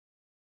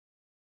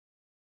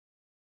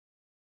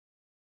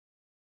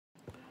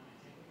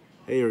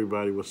Hey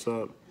everybody, what's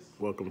up?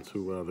 Welcome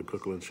to the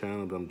Cookland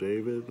channel. I'm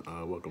David.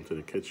 Welcome to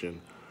the kitchen.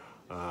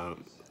 Uh,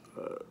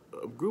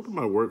 a group of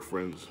my work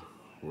friends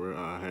were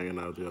hanging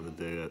out the other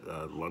day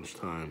at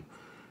lunchtime,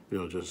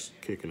 just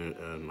kicking it,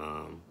 and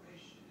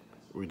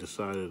we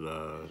decided,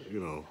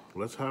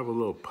 let's have a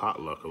little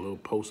potluck, a little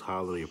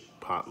post-holiday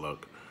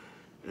potluck,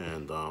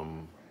 and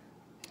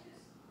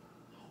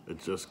it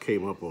just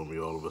came up on me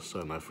all of a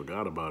sudden. I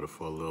forgot about it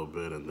for a little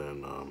bit, and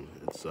then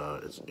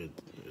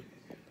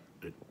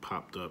it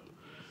popped up.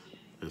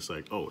 It's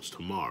like, oh, it's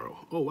tomorrow.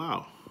 Oh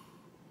wow!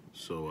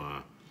 So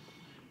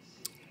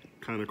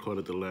kind of caught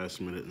at the last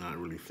minute, not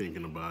really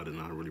thinking about it,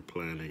 not really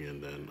planning,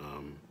 and then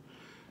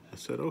I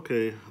said,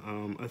 okay,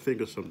 I think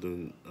of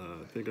something.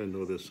 I think I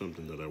know there's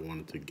something that I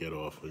wanted to get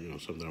off,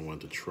 something I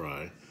wanted to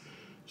try.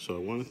 So I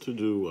wanted to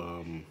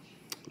do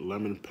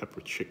lemon pepper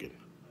chicken,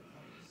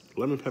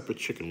 lemon pepper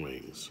chicken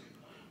wings,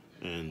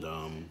 and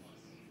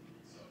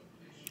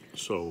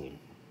so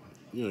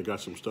I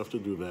got some stuff to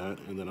do that,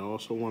 and then I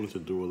also wanted to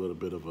do a little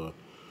bit of a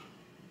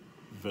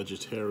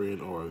vegetarian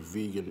or a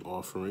vegan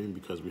offering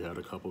because we had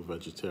a couple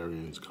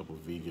vegetarians, a couple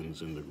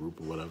vegans in the group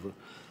or whatever.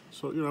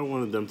 So, I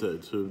wanted them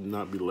to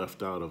not be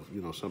left out of,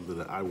 something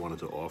that I wanted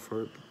to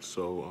offer.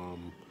 So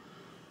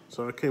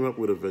I came up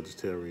with a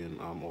vegetarian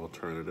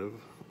alternative,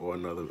 or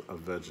a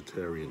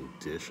vegetarian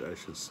dish, I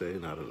should say,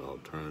 not an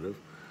alternative.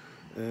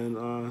 And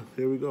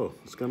here we go.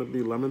 It's going to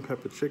be lemon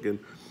pepper chicken,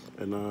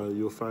 and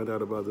you'll find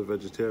out about the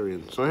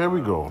vegetarian. So here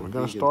we go. We're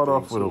going to start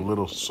off with a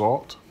little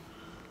salt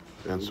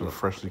and some go.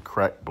 freshly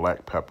cracked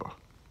black pepper.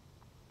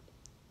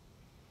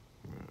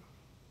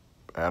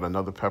 Add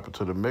another pepper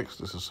to the mix.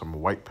 This is some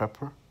white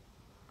pepper.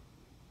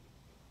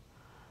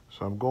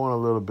 So I'm going a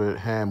little bit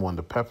ham on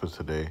the peppers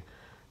today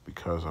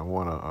because I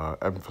want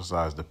to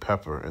emphasize the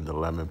pepper in the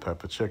lemon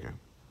pepper chicken.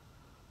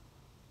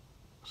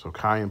 So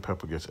cayenne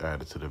pepper gets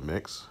added to the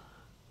mix,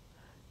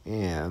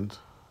 and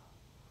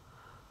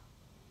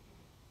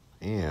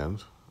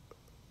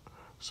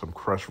some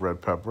crushed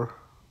red pepper.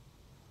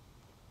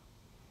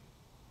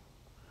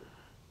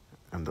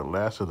 And the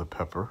last of the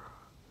pepper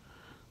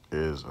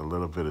is a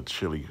little bit of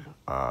chili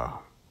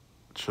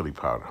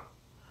powder.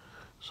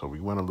 So we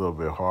went a little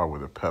bit hard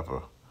with the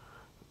pepper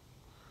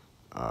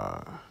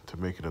to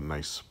make it a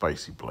nice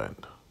spicy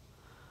blend.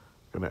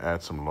 Gonna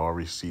add some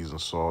Lorry seasoned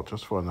salt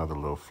just for another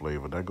little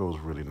flavor. That goes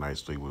really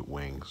nicely with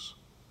wings.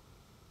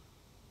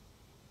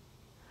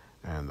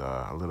 And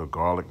a little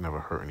garlic never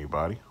hurt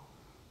anybody.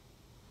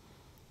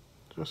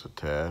 Just a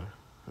tad,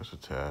 just a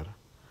tad.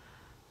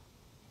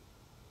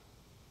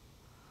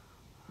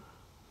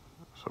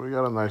 So we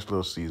got a nice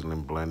little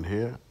seasoning blend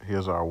here.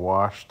 Here's our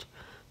washed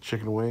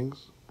chicken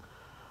wings.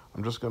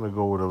 I'm just gonna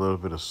go with a little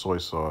bit of soy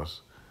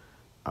sauce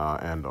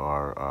and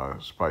our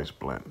spice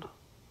blend.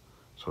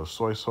 So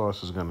soy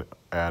sauce is gonna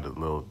add a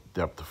little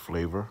depth of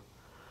flavor,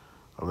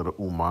 a little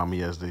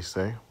umami as they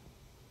say.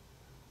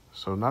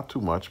 So not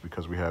too much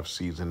because we have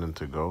seasoning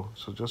to go.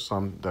 So just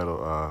some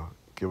that'll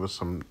give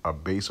us a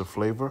base of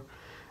flavor,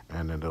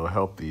 and then it'll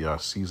help the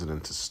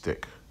seasoning to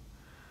stick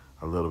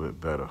a little bit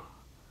better.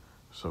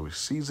 So we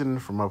season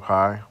from up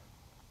high,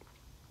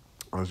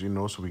 as you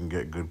know, so we can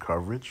get good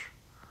coverage.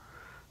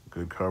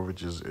 Good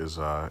coverage is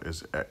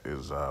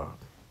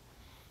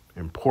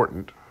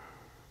important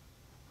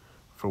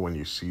for when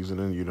you're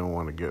seasoning. You don't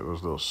want to get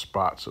those little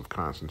spots of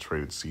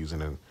concentrated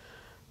seasoning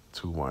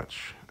too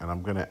much. And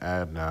I'm gonna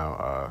add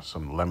now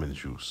some lemon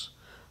juice.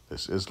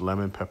 This is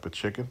lemon pepper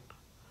chicken.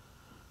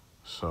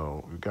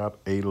 So we got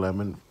a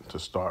lemon to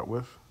start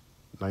with,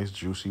 nice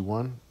juicy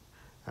one.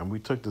 And we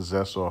took the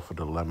zest off of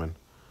the lemon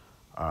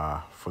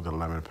for the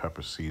lemon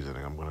pepper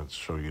seasoning. I'm going to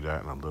show you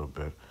that in a little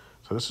bit.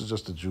 So this is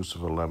just the juice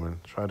of a lemon.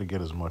 Try to get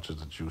as much of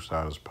the juice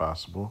out as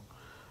possible.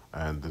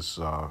 And this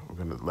we're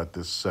going to let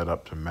this set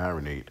up to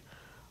marinate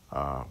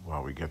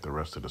while we get the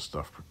rest of the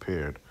stuff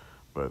prepared.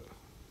 But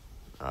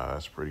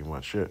that's pretty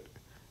much it.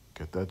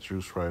 Get that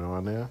juice right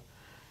on there.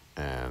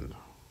 And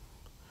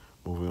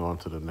moving on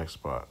to the next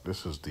spot.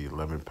 This is the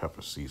lemon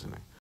pepper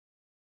seasoning.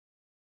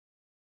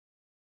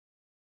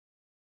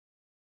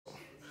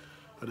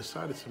 I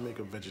decided to make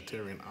a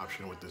vegetarian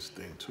option with this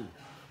thing too.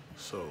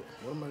 So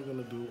what am I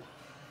gonna do?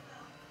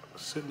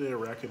 Sit there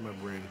racking my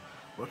brain.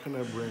 What can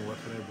I bring? What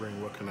can I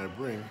bring? What can I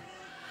bring?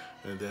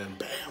 And then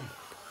bam,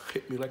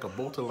 hit me like a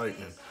bolt of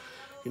lightning.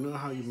 You know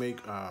how you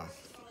make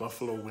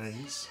buffalo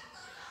wings?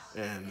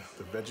 And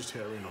the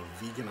vegetarian or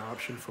vegan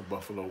option for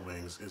buffalo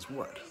wings is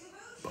what?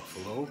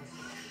 Buffalo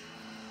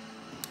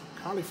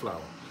cauliflower.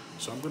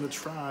 So I'm gonna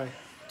try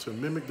to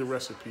mimic the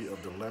recipe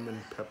of the lemon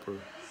pepper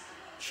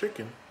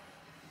chicken,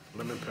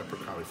 lemon pepper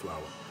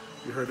cauliflower.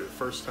 You heard it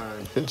first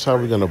time. Here's how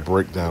we're going to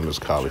break down this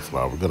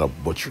cauliflower. We're going to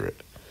butcher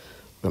it.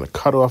 We're going to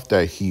cut off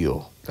that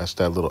heel. That's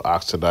that little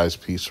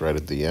oxidized piece right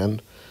at the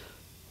end.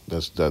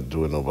 That's not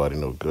doing nobody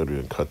no good. We're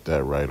going to cut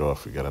that right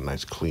off. We got a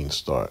nice clean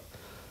start.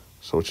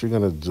 So what you're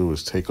going to do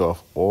is take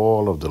off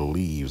all of the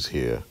leaves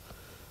here.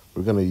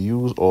 We're going to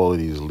use all of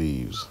these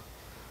leaves.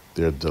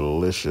 They're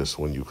delicious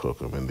when you cook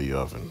them in the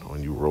oven,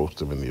 when you roast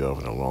them in the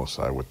oven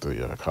alongside with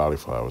the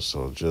cauliflower.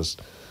 So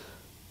just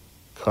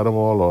cut them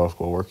all off.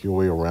 Go work your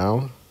way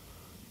around.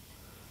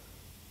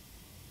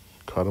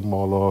 Cut them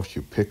all off.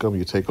 You pick them.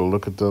 You take a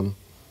look at them.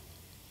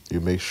 You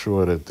make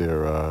sure that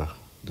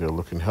they're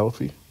looking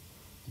healthy.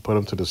 Put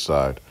them to the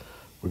side.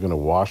 We're gonna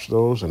wash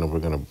those, and then we're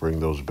gonna bring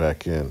those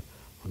back in.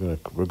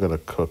 We're gonna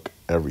cook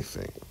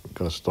everything. We're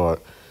gonna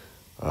start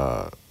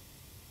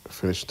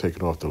finish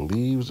taking off the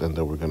leaves, and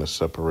then we're gonna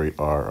separate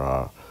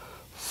our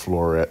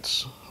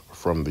florets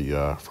from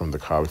the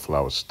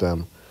cauliflower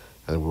stem,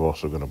 and we're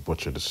also gonna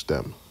butcher the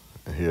stem.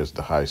 And here's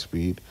the high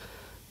speed.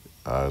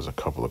 There's a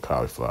couple of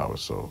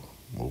cauliflowers, so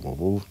move, move,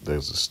 move.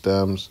 There's the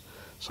stems.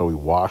 So we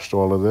washed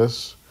all of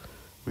this.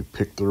 We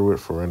picked through it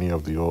for any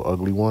of the old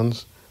ugly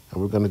ones,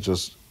 and we're gonna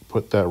just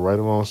put that right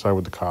alongside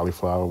with the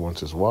cauliflower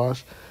once it's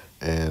washed,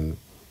 and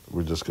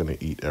we're just gonna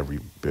eat every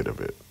bit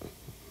of it.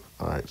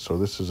 All right, so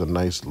this is a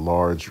nice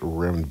large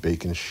rimmed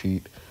baking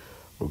sheet.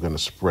 We're gonna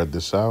spread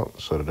this out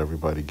so that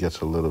everybody gets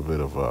a little bit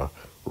of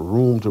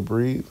room to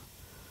breathe.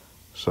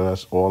 So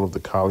that's all of the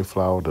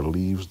cauliflower, the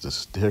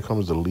leaves. Here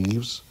comes the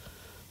leaves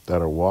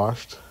that are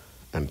washed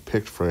and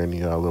picked for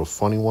any little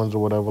funny ones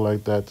or whatever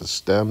like that. The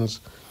stems,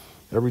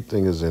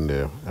 everything is in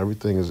there.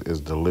 Everything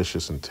is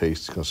delicious and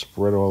tasty. You can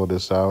spread all of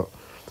this out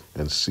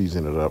and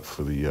season it up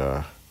for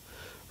the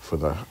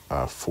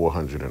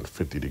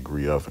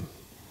 450-degree oven.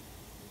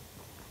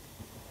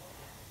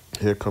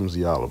 Here comes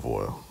the olive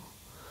oil.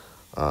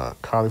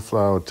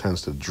 Cauliflower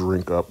tends to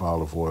drink up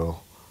olive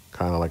oil,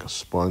 kind of like a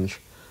sponge.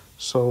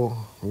 So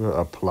we're going to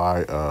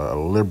apply a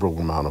liberal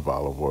amount of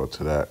olive oil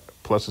to that.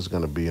 Plus, it's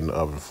going to be in the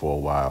oven for a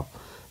while.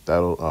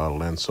 That'll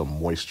lend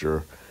some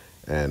moisture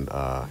and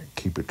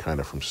keep it kind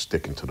of from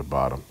sticking to the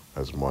bottom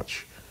as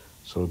much.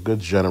 So a good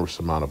generous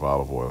amount of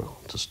olive oil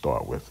to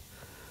start with.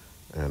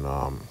 And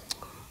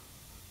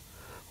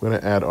we're going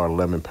to add our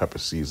lemon pepper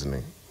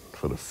seasoning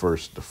for the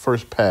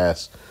first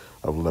pass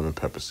of lemon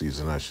pepper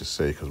seasoning, I should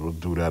say, because we'll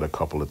do that a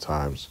couple of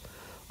times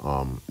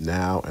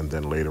now and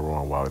then later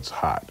on while it's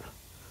hot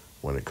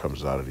when it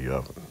comes out of the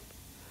oven.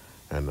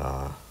 And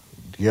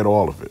get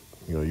all of it.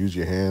 Use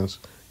your hands,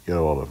 get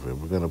all of it.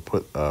 We're going to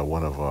put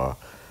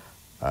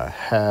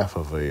half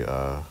of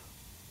a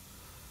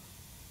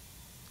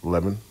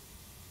lemon,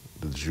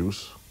 the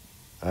juice.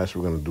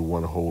 Actually, we're going to do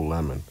one whole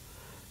lemon.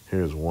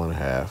 Here's one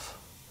half.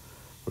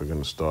 We're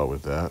going to start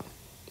with that.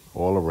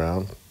 All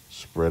around,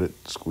 spread it,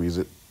 squeeze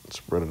it,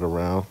 spread it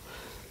around.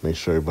 Make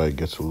sure everybody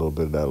gets a little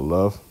bit of that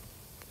love.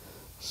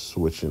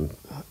 Switching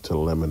to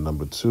lemon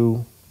number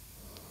 2.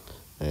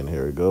 And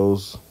here it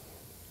goes.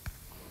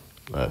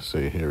 I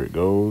say here it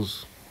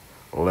goes.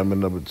 Lemon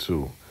number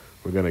 2.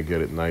 We're going to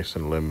get it nice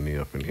and lemony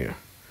up in here.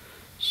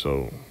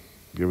 So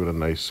give it a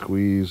nice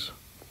squeeze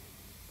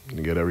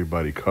and get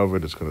everybody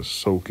covered. It's going to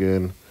soak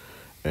in,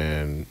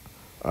 and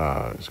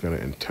it's going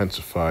to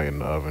intensify in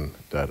the oven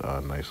that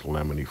nice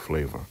lemony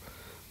flavor.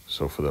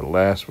 So for the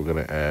last, we're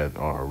going to add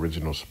our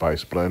original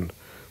spice blend.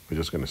 We're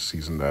just going to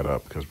season that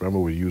up because remember,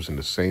 we're using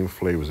the same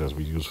flavors as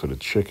we use for the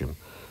chicken.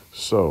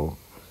 So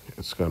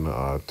it's going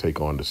to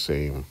take on the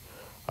same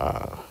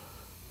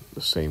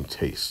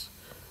taste,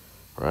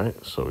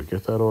 right? So we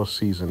get that all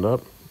seasoned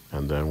up,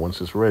 and then once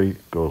it's ready,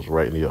 it goes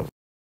right in the oven.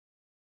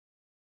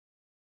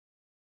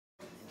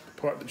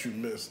 The part that you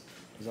missed,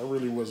 because I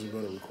really wasn't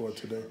going to record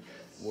today,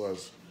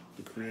 was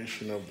the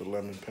creation of the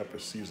lemon pepper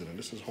seasoning.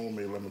 This is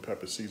homemade lemon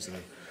pepper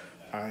seasoning.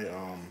 I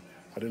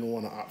didn't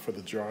want to opt for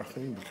the jar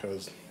thing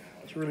because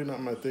it's really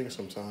not my thing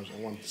sometimes.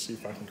 I wanted to see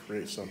if I can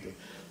create something.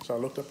 So I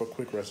looked up a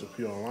quick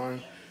recipe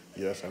online.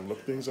 Yes, I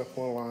look things up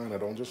online. I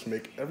don't just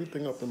make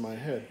everything up in my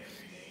head.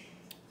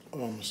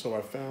 So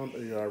I found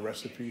a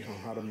recipe on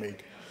how to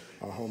make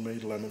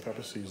homemade lemon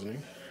pepper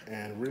seasoning.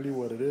 And really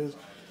what it is,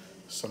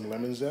 some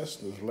lemon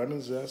zest. There's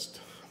lemon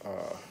zest,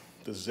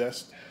 the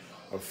zest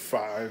of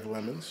 5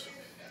 lemons.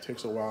 It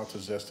takes a while to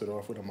zest it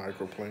off with a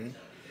microplane.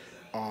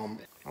 A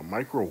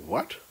micro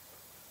what?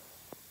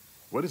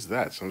 What is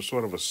that? Some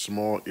sort of a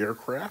small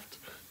aircraft?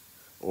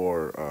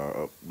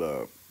 Or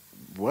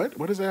what?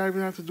 What does that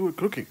even have to do with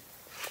cooking?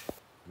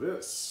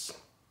 This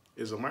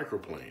is a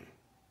microplane.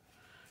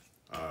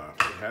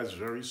 It has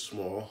very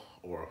small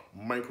or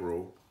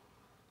micro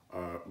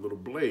little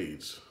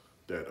blades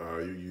that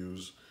you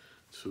use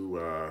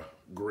to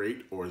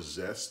grate or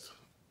zest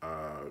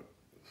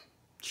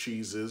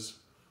cheeses,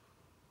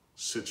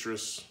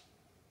 citrus,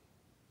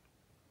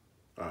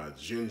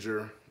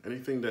 ginger,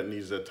 anything that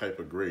needs that type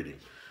of grating.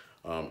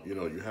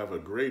 You have a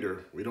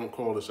grater. We don't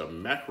call this a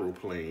macro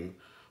plane,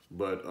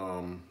 but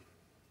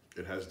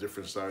it has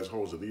different size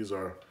holes. And these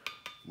are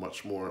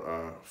much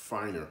more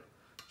finer.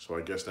 So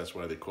I guess that's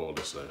why they call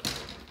this a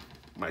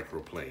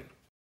microplane.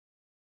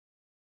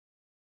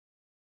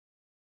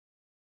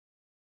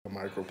 A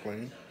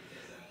microplane,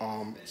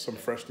 some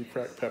freshly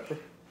cracked pepper,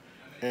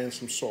 and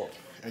some salt.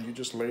 And you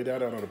just lay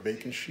that out on a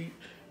baking sheet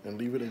and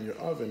leave it in your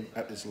oven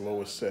at its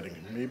lowest setting,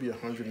 maybe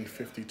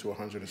 150 to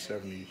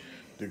 170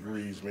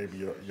 degrees. Maybe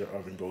your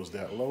oven goes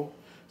that low.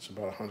 It's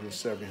about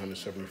 170,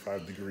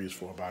 175 degrees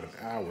for about an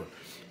hour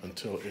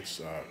until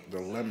it's the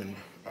lemon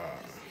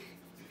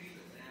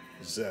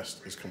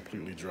zest is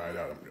completely dried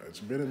out. It's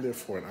been in there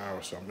for an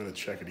hour, so I'm gonna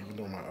check it. Even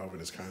though my oven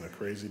is kind of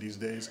crazy these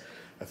days,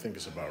 I think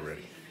it's about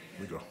ready.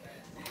 Here we go.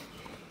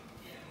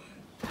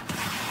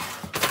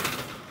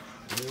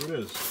 There it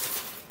is.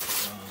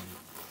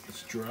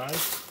 It's dry,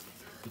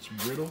 it's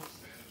brittle,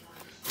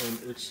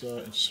 and it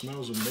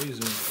smells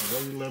amazing.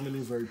 Very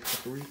lemony, very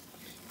peppery,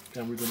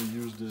 and we're gonna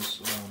use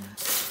this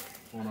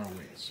on our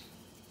wings.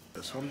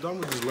 So I'm done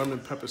with this lemon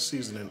pepper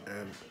seasoning,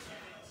 and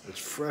it's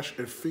fresh.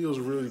 It feels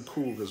really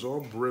cool. It's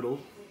all brittle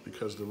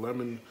because the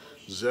lemon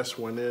zest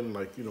went in,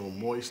 like, you know,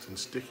 moist and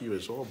sticky.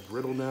 It's all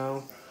brittle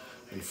now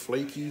and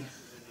flaky,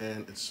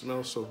 and it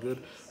smells so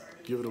good.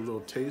 Give it a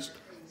little taste.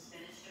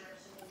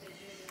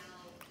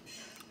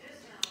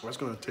 That's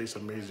gonna taste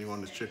amazing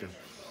on this chicken.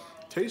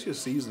 Taste your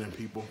seasoning,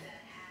 people.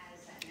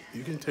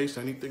 You can taste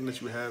anything that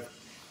you have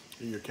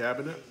in your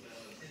cabinet.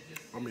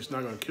 I mean, it's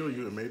not gonna kill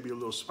you. It may be a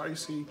little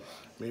spicy,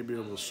 maybe a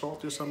little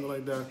salty or something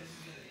like that.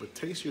 But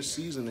taste your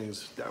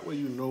seasonings. That way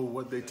you know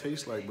what they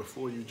taste like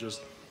before you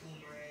just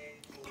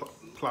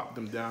plop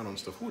them down on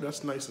stuff. Ooh,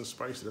 that's nice and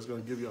spicy. That's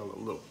gonna give you all a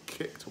little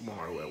kick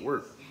tomorrow at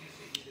work.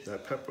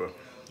 That pepper.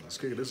 Let's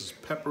kick it. This is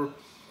pepper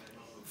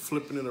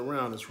flipping it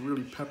around. It's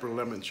really pepper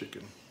lemon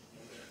chicken.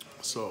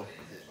 So,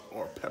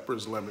 or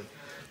peppers lemon,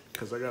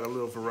 because I got a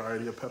little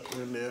variety of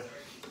pepper in there.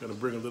 Gonna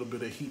bring a little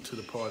bit of heat to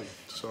the party.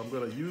 So I'm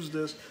gonna use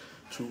this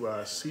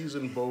to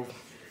season both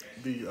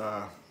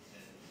the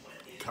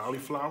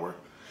cauliflower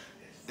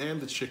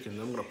and the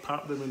chicken. I'm gonna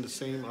pop them in the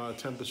same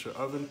temperature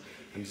oven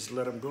and just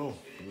let them go.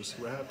 We'll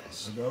see what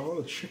happens. I got all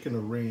the chicken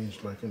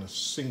arranged like in a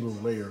single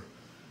layer.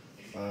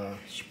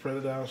 Spread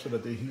it out so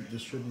that the heat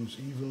distributes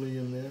evenly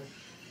in there.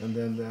 And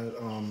then that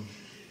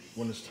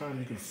when it's time,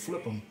 you can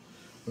flip them.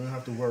 You don't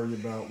have to worry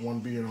about one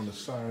being on the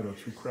side or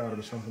too crowded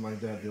or something like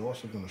that. They're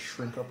also gonna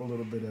shrink up a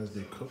little bit as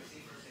they cook.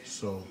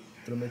 So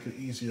it'll make it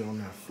easier on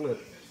that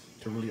flip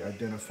to really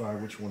identify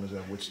which one is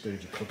at which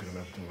stage of cooking and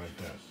everything like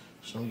that.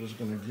 So I'm just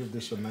gonna give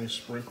this a nice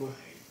sprinkle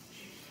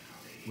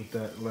with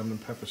that lemon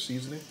pepper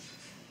seasoning,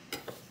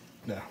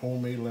 that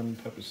homemade lemon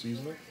pepper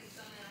seasoning.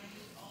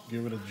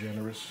 Give it a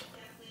generous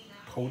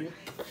coating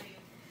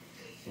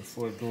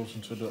before it goes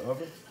into the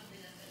oven.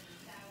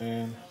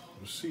 And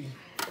we'll see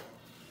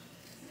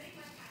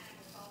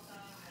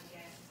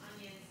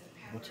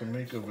what to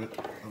make of it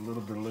a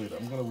little bit later.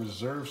 I'm gonna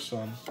reserve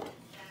some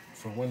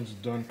for when it's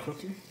done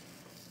cooking,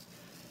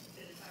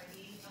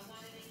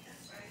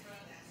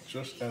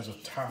 just as a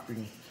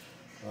topping,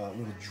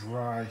 little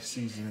dry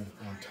seasoning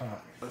on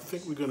top. I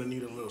think we're gonna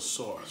need a little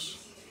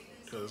sauce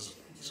because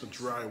it's a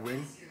dry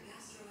wing.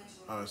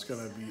 It's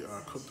gonna be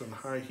cooked on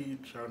high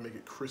heat, try to make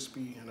it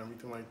crispy and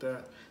everything like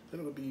that. Then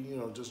it'll be, you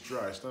know, just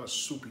dry. It's not a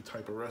soupy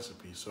type of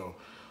recipe. So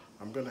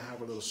I'm gonna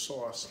have a little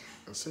sauce,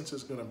 and since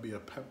it's gonna be a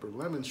pepper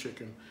lemon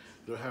chicken,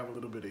 it'll have a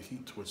little bit of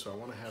heat to it. So I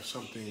wanna have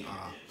something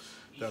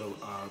that'll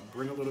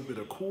bring a little bit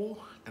of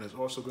cool, and it's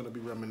also gonna be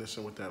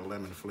reminiscent with that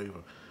lemon flavor.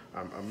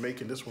 I'm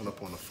making this one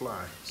up on the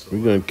fly. So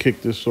we're gonna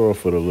kick this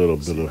off with a little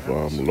bit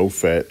of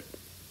low-fat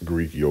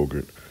Greek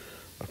yogurt.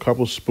 A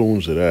couple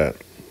spoons of that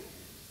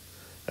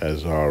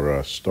as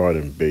our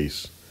starting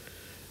base.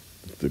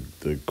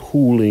 The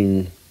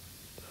cooling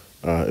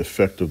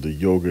effect of the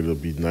yogurt will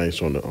be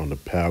nice on the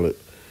palate.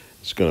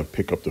 It's gonna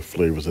pick up the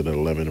flavors of the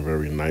lemon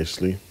very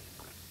nicely.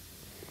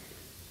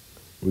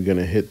 We're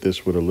gonna hit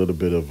this with a little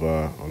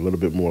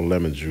bit more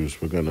lemon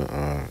juice. We're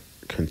gonna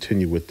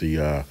continue with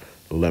the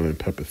lemon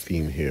pepper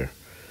theme here.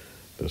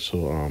 This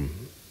will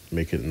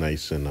make it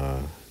nice and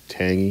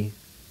tangy.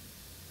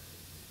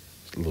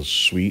 It's a little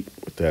sweet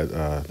with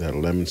that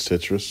lemon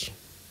citrus.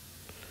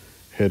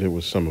 Hit it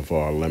with some of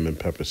our lemon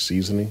pepper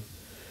seasoning.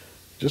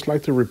 Just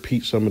like to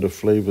repeat some of the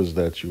flavors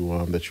that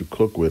you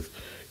cook with,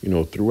 you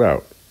know,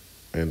 throughout.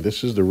 And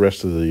this is the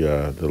rest of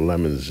the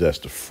lemon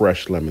zest, the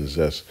fresh lemon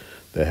zest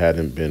that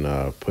hadn't been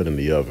put in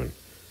the oven.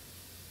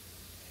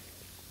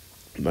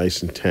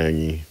 Nice and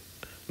tangy,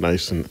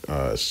 nice and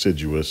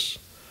aciduous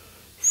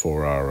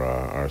for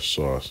our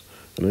sauce.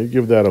 And then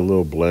give that a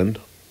little blend,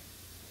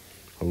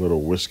 a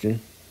little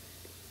whisking.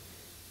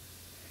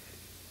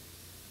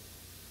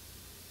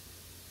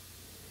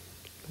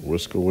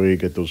 Whisk away,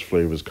 get those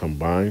flavors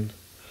combined.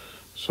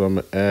 So I'm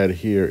gonna add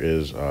here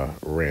is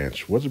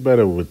ranch. What's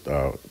better with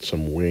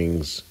some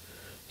wings,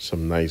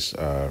 some nice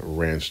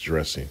ranch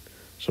dressing.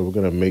 So we're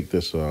gonna make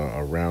this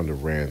a round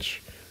of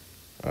ranch,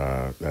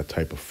 that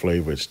type of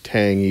flavor. It's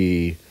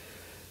tangy,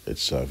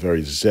 it's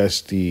very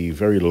zesty,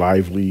 very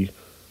lively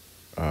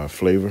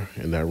flavor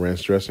in that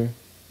ranch dressing.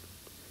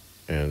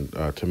 And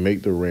to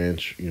make the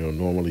ranch, you know,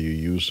 normally you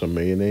use some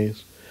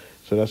mayonnaise.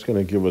 So that's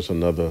gonna give us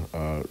another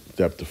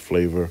depth of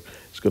flavor.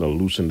 It's gonna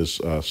loosen this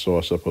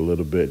sauce up a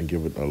little bit and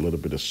give it a little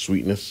bit of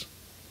sweetness.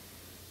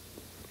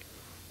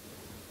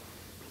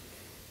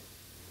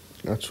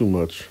 Not too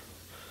much,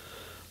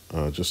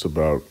 just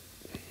about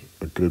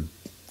a good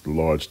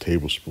large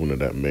tablespoon of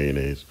that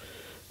mayonnaise.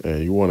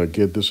 And you wanna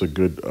give this a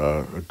good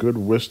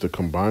whisk to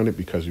combine it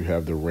because you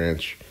have the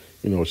ranch,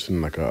 you know, it's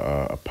in like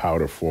a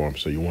powder form.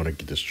 So you wanna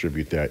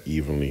distribute that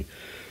evenly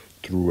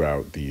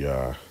throughout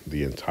the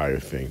entire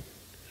thing.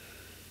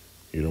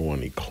 You don't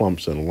want any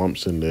clumps and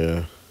lumps in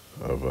there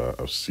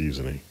of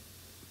seasoning.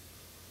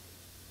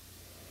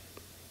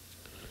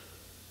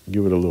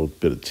 Give it a little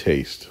bit of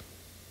taste.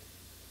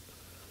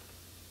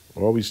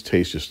 Always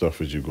taste your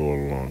stuff as you go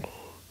along.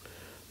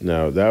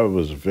 Now, that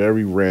was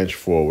very ranch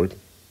forward,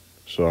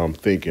 so I'm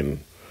thinking,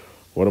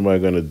 what am I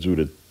going to do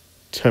to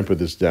temper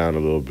this down a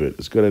little bit?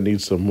 It's going to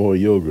need some more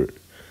yogurt.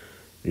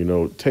 You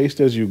know,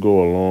 taste as you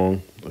go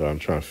along. I'm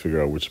trying to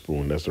figure out which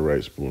spoon. That's the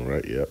right spoon,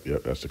 right?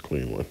 Yep, that's the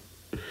clean one.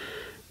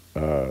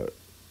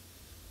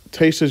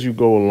 Taste as you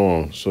go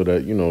along so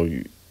that, you know,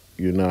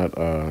 you're not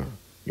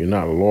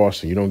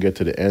lost and you don't get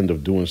to the end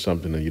of doing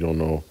something and you don't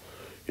know,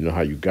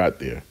 how you got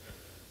there.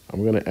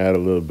 I'm going to add a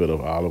little bit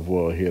of olive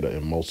oil here to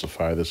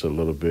emulsify this a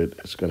little bit.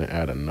 It's going to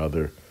add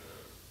another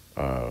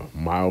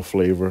mild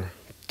flavor,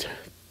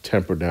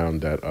 temper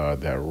down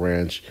that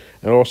ranch,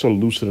 and also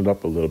loosen it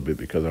up a little bit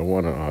because I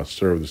want to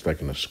serve this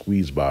like in a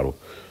squeeze bottle.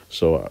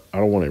 So I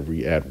don't want to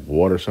re-add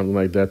water or something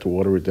like that to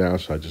water it down,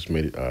 so I just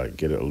made it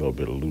get it a little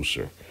bit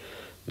looser.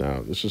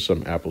 Now, this is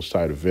some apple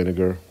cider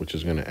vinegar, which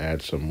is going to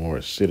add some more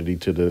acidity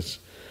to this.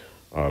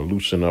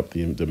 Loosen up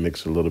the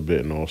mix a little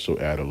bit and also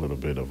add a little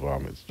bit of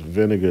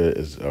vinegar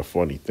is a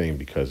funny thing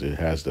because it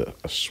has a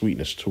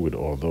sweetness to it,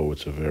 although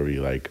it's a very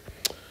like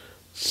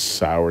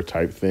sour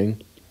type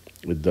thing.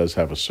 It does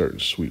have a certain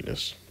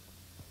sweetness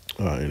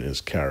in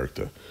its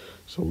character.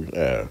 So we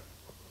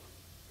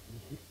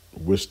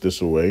whisk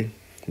this away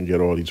and get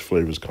all these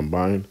flavors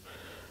combined.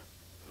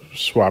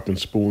 Swapping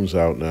spoons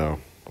out now.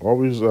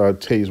 Always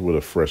taste with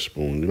a fresh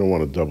spoon. You don't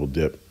want to double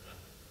dip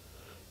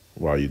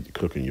while you're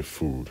cooking your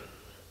food.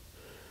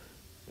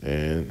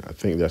 And I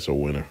think that's a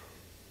winner.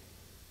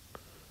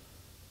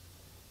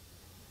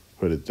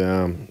 Put it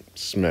down,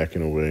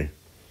 smacking away.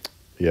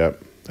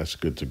 Yep, that's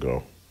good to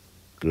go.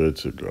 Good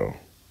to go.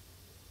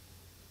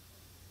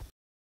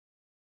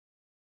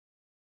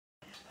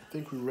 I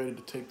think we're ready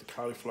to take the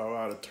cauliflower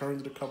out. I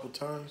turned it a couple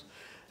times,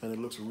 and it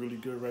looks really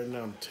good right now.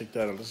 I'm gonna take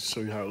that out. Let's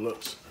show you how it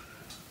looks.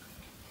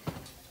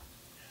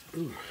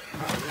 Ooh,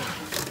 hot, yeah.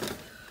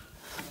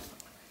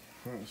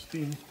 Hot and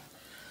steamy.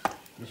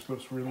 This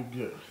looks really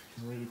good.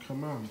 Ready to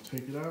come out.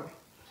 Take it out.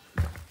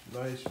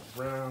 Nice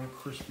brown,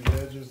 crispy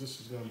edges. This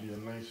is gonna be a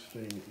nice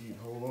thing to eat.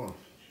 Hold on.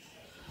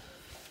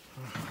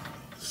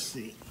 Let's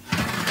see.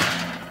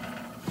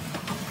 I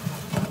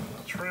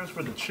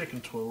transferred the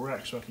chicken to a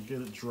rack so I can get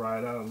it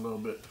dried out a little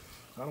bit.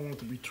 I don't want it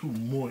to be too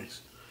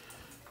moist.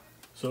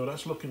 So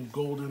that's looking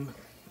golden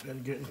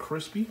and getting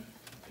crispy.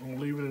 I'm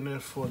gonna leave it in there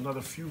for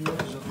another few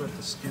minutes. Just let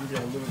the skin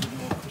get a little bit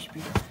more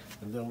crispy,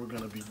 and then we're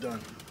gonna be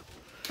done.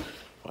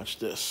 Watch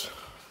this.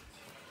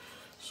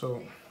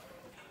 So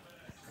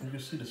you can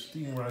see the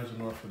steam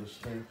rising off of this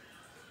thing.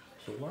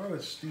 So while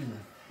it's steaming,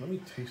 let me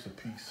taste a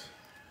piece.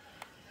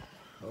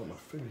 Oh, my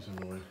finger's in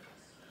the way.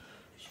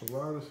 So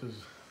while this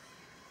is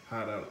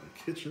hot out of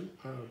the kitchen,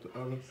 hot out of the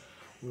oven,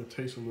 I'm gonna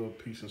taste a little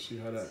piece and see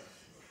how that.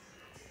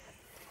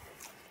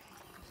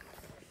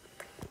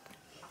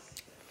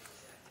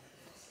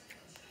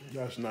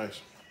 That's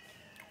nice.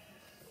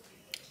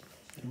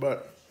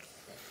 But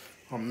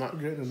I'm not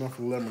getting enough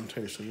lemon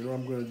taste, so you know what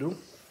I'm gonna do?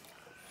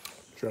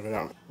 Check it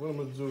out. What I'm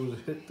gonna do is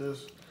hit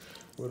this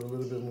with a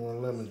little bit more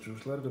lemon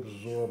juice. Let it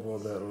absorb all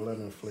that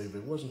lemon flavor.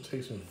 It wasn't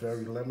tasting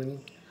very lemony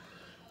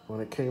when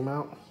it came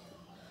out.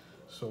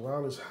 So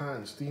while it's hot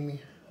and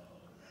steamy,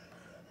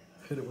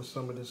 hit it with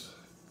some of this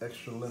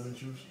extra lemon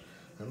juice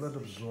and let it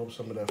absorb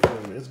some of that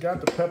flavor. It's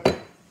got the pepper.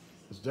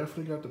 It's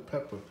definitely got the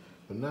pepper,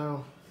 but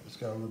now it's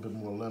got a little bit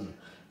more lemon.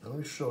 Now let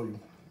me show you.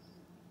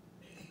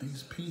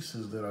 These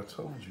pieces that I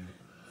told you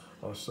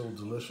are so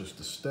delicious.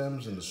 The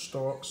stems and the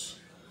stalks.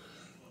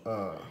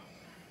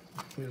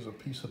 Here's a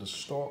piece of the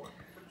stalk.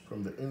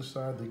 From the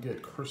inside, they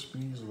get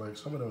crispies. Like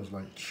some of those,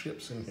 like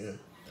chips in here.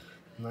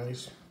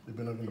 Nice. They've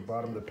been up in the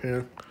bottom of the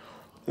pan.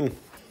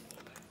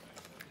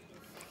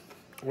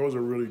 Those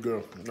are really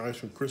good.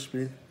 Nice and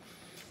crispy.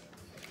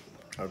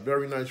 A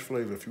very nice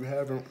flavor. If you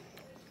haven't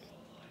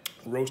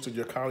roasted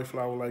your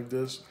cauliflower like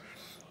this,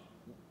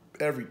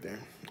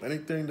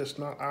 anything that's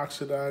not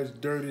oxidized,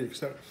 dirty,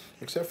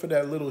 except for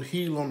that little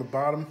heel on the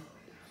bottom,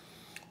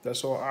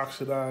 that's all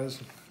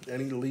oxidized.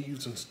 Any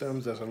leaves and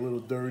stems that's a little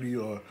dirty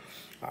or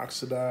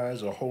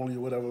oxidized or holy or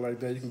whatever like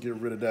that, you can get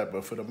rid of that.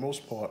 But for the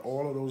most part,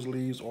 all of those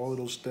leaves, all of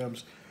those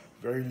stems,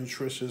 very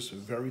nutritious,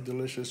 very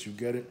delicious. You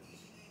get it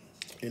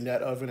in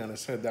that oven, and I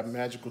said that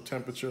magical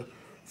temperature,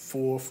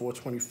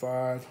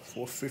 425,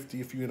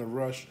 450 if you're in a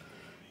rush.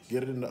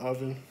 Get it in the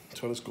oven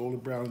until it's golden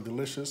brown and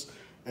delicious,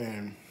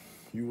 and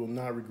you will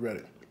not regret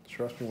it.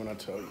 Trust me when I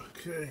tell you.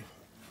 Okay,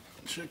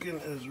 chicken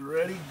is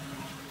ready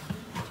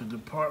to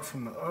depart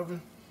from the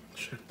oven.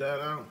 Check that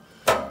out.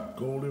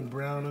 Golden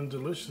brown and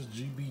delicious,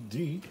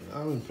 GBD.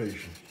 I'm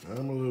impatient.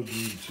 I'm a little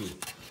greedy too.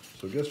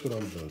 So guess what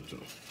I'm gonna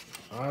do?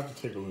 I have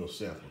to take a little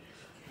sample.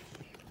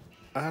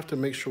 I have to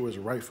make sure it's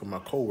right for my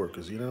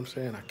coworkers, you know what I'm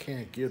saying? I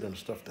can't give them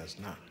stuff that's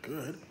not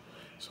good.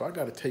 So I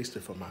gotta taste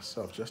it for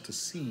myself just to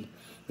see, you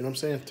know what I'm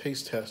saying?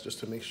 Taste test just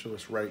to make sure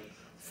it's right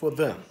for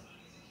them.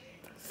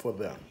 For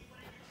them.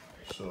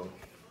 So,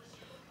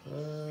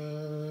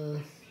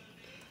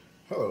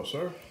 Hello,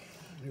 sir.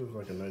 You look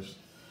like a nice,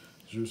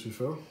 juicy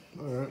fill.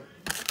 All right.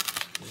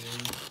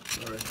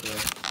 All right,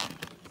 so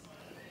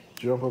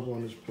jump up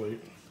on this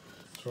plate.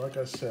 So like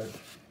I said,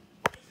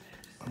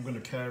 I'm gonna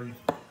carry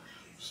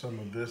some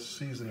of this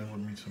seasoning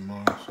with me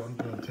tomorrow. So I'm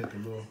gonna take a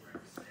little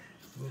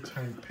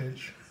tiny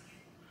pinch.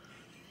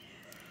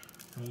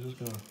 I'm just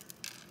gonna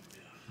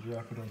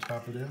drop it on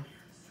top of there.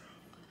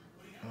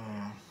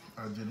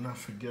 I did not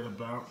forget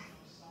about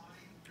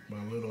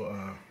my little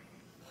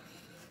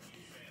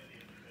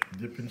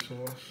dipping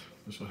sauce.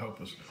 This will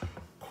help us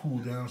cool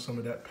down some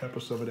of that pepper,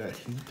 some of that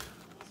heat.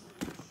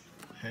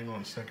 Hang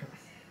on a second.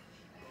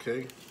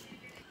 Okay,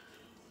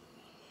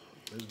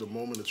 this is the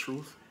moment of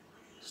truth.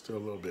 Still a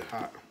little bit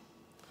hot.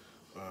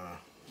 I'm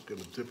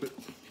gonna dip it.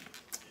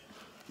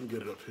 Let me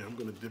get it up here. I'm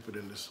gonna dip it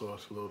in this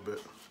sauce a little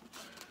bit.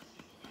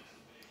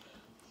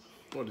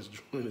 Oh, this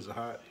joint is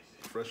hot,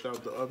 fresh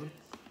out the oven.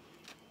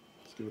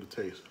 Let's give it a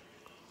taste.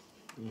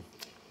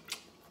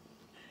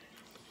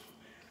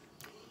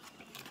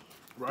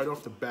 Right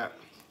off the bat,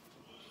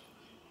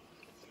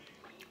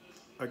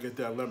 I get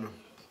that lemon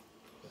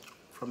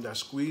from that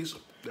squeeze,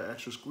 that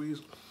extra squeeze.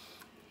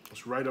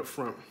 It's right up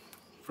front.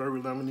 Very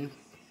lemony,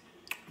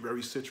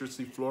 very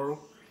citrusy,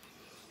 floral.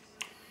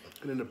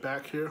 And in the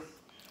back here,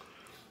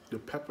 the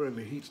pepper and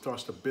the heat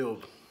starts to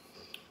build.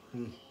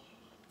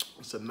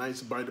 It's a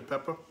nice bite of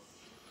pepper.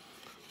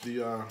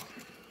 The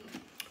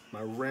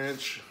my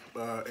ranch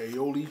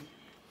aioli,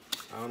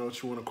 I don't know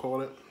what you want to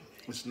call it.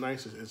 It's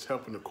nice. It's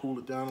helping to cool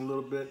it down a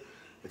little bit.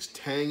 It's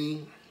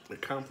tangy.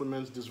 It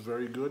complements this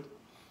very good.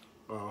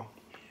 I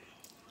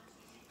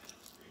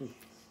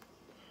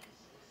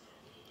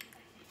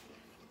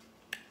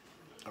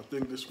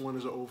think this one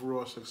is an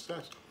overall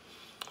success.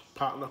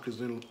 Potluck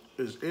is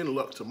in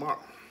luck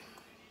tomorrow.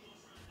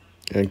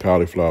 And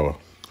cauliflower.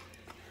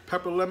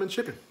 Pepper lemon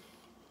chicken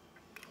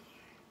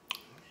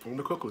on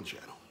the Cooking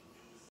channel.